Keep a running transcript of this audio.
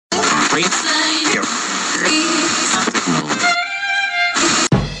Welcome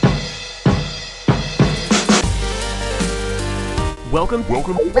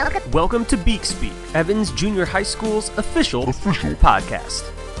to Beak Speak, Evans Junior High School's official podcast.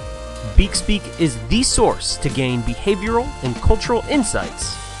 Beak Speak is the source to gain behavioral and cultural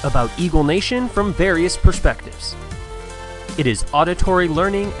insights about Eagle Nation from various perspectives. It is auditory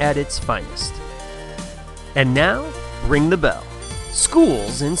learning at its finest. And now, ring the bell.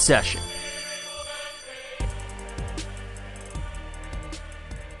 School's in session.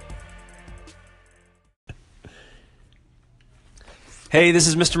 Hey, this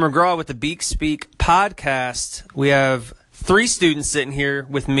is Mr. McGraw with the Beak Speak podcast. We have 3 students sitting here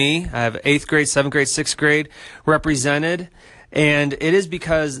with me. I have 8th grade, 7th grade, 6th grade represented, and it is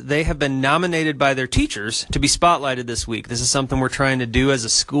because they have been nominated by their teachers to be spotlighted this week. This is something we're trying to do as a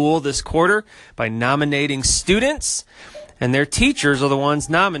school this quarter by nominating students, and their teachers are the ones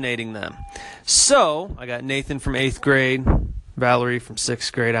nominating them. So, I got Nathan from 8th grade, Valerie from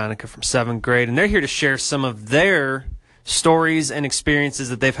 6th grade, Annika from 7th grade, and they're here to share some of their stories and experiences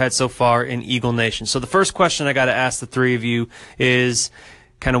that they've had so far in Eagle Nation. So the first question I got to ask the 3 of you is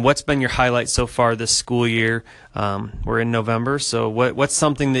kind of what's been your highlight so far this school year? We're in November, so what's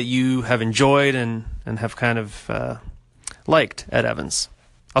something that you have enjoyed and have kind of liked at Evans?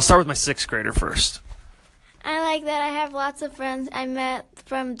 I'll start with my 6th grader first. I like that I have lots of friends I met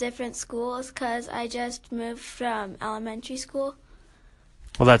from different schools because I just moved from elementary school.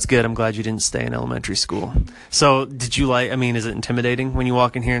 Well, that's good. I'm glad you didn't stay in elementary school. So did you is it intimidating when you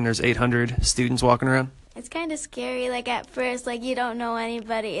walk in here and there's 800 students walking around? It's kind of scary, at first, you don't know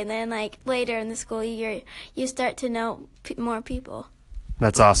anybody, and then, later in the school year, you start to know more people.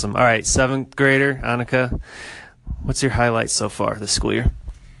 That's awesome. All right, 7th grader, Annika, what's your highlight so far this school year?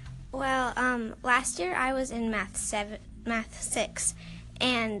 Well, last year I was in Math 6,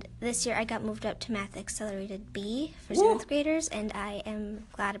 and this year I got moved up to Math Accelerated B for 7th graders, and I am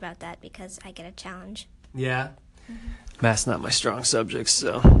glad about that because I get a challenge. Yeah? Mm-hmm. Math's not my strong subject,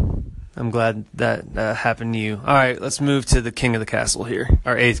 so I'm glad that happened to you. All right, let's move to the king of the castle here,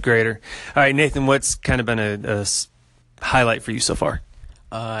 our 8th grader. All right, Nathan, what's kind of been a highlight for you so far?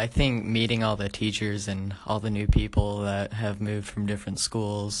 I think meeting all the teachers and all the new people that have moved from different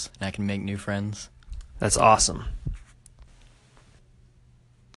schools, and I can make new friends. That's awesome.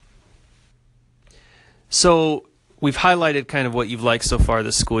 So we've highlighted kind of what you've liked so far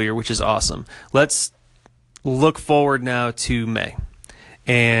this school year, which is awesome. Let's look forward now to May.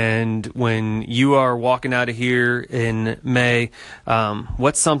 And when you are walking out of here in May,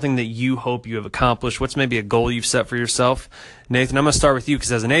 what's something that you hope you have accomplished? What's maybe a goal you've set for yourself? Nathan, I'm going to start with you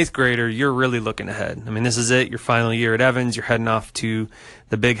because as an 8th grader, you're really looking ahead. I mean, this is it, your final year at Evans. You're heading off to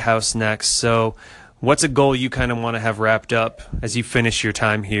the big house next. So what's a goal you kind of want to have wrapped up as you finish your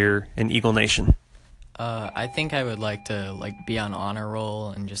time here in Eagle Nation? I think I would like to be on honor roll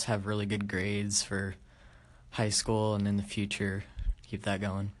and just have really good grades for high school and in the future keep that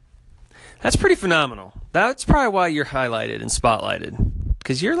going. That's pretty phenomenal. That's probably why you're highlighted and spotlighted,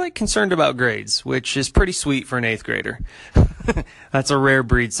 because you're concerned about grades, which is pretty sweet for an 8th grader. That's a rare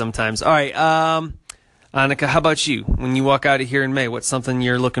breed sometimes. All right, Annika, how about you? When you walk out of here in May, what's something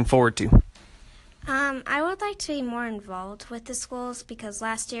you're looking forward to? I would like to be more involved with the schools because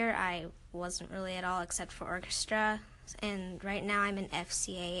last year I wasn't really at all except for orchestra, and right now I'm in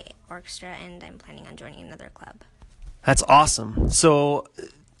FCA orchestra and I'm planning on joining another club. That's awesome. So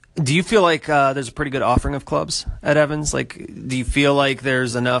do you feel like there's a pretty good offering of clubs at Evans? Do you feel like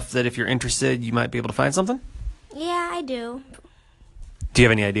there's enough that if you're interested you might be able to find something? Yeah, I do. Do you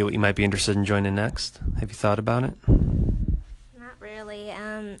have any idea what you might be interested in joining next? Have you thought about it? Not really.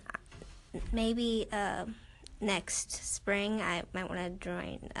 Maybe next spring I might want to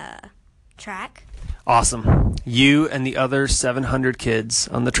join track. Awesome. You and the other 700 kids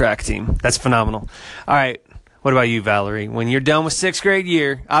on the track team. That's phenomenal. All right. What about you, Valerie? When you're done with 6th grade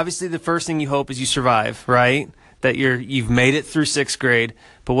year, obviously the first thing you hope is you survive, right? That you've made it through 6th grade.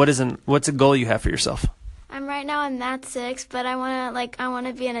 But what's a goal you have for yourself? I'm right now in Math 6, but I want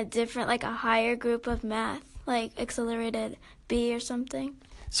to be in a different, a higher group of math, Accelerated B or something.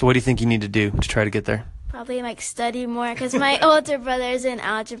 So what do you think you need to do to try to get there? Probably study more because my older brother's in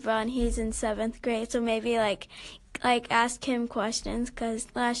algebra and he's in 7th grade. So maybe ask him questions because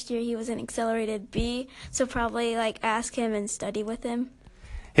last year he was in Accelerated B. So probably ask him and study with him.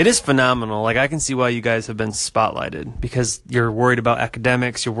 It is phenomenal. I can see why you guys have been spotlighted because you're worried about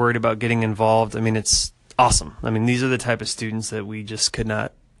academics. You're worried about getting involved. It's awesome. These are the type of students that we just could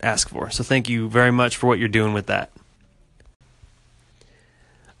not ask for. So thank you very much for what you're doing with that.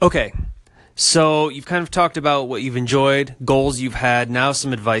 Okay. So you've kind of talked about what you've enjoyed, goals you've had. Now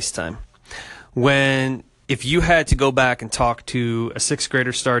some advice time. If you had to go back and talk to a sixth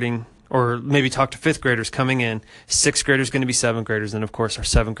grader starting, or maybe talk to fifth graders coming in, sixth graders going to be seventh graders, and of course our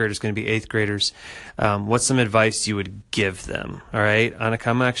seventh graders going to be eighth graders, what's some advice you would give them? All right, Annika,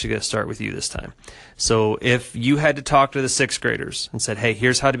 I'm actually going to start with you this time. So if you had to talk to the sixth graders and said, hey,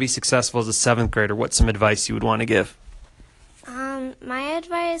 here's how to be successful as a seventh grader, what's some advice you would want to give? My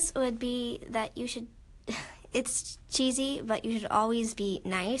advice would be that you should, it's cheesy, but you should always be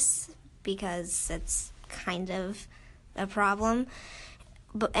nice, because it's kind of a problem.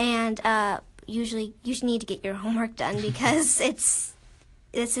 Usually you should need to get your homework done, because this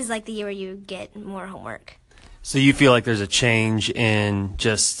is like the year where you get more homework. So you feel like there's a change in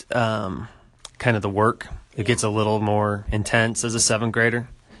just kind of the work? It gets a little more intense as a seventh grader?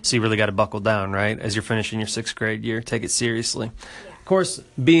 So you really got to buckle down, right? As you're finishing your sixth grade year, take it seriously. Yeah. Of course,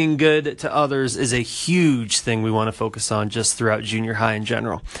 being good to others is a huge thing we want to focus on just throughout junior high in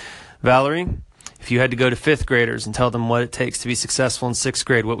general. Valerie, if you had to go to fifth graders and tell them what it takes to be successful in sixth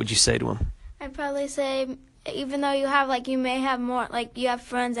grade, what would you say to them? I'd probably say, even though you may have more, you have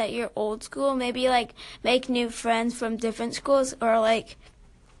friends at your old school, maybe make new friends from different schools, or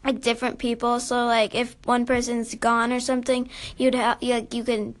different people. So if one person's gone or something, you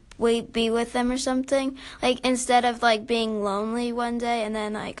can be with them or something. Instead of being lonely one day, and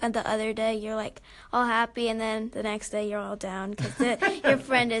then on the other day you're all happy, and then the next day you're all down because your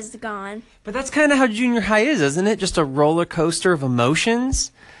friend is gone. But that's kind of how junior high is, isn't it? Just a roller coaster of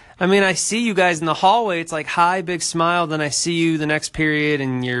emotions. I mean, I see you guys in the hallway. It's like, hi, big smile. Then I see you the next period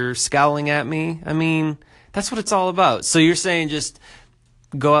and you're scowling at me. I mean, that's what it's all about. So you're saying just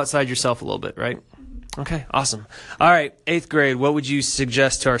go outside yourself a little bit, right? Okay, awesome. All right, eighth grade, what would you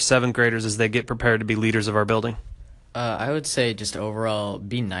suggest to our seventh graders as they get prepared to be leaders of our building? I would say just overall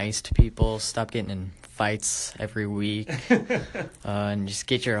be nice to people. Stop getting in fights every week. And just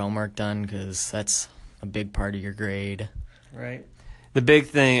get your homework done, because that's a big part of your grade. Right. The big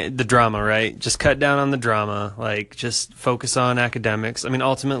thing, the drama, right? Just cut down on the drama. Just focus on academics. I mean,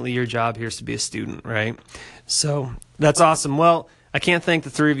 ultimately, your job here is to be a student, right? So that's awesome. Well, I can't thank the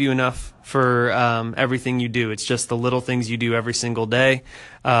three of you enough for everything you do. It's just the little things you do every single day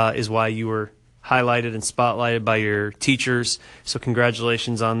is why you were highlighted and spotlighted by your teachers. So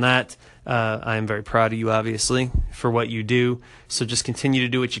congratulations on that. I am very proud of you, obviously, for what you do. So just continue to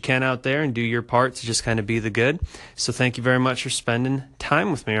do what you can out there and do your part to just kind of be the good. So thank you very much for spending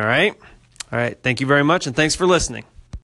time with me, all right? All right, thank you very much, and thanks for listening.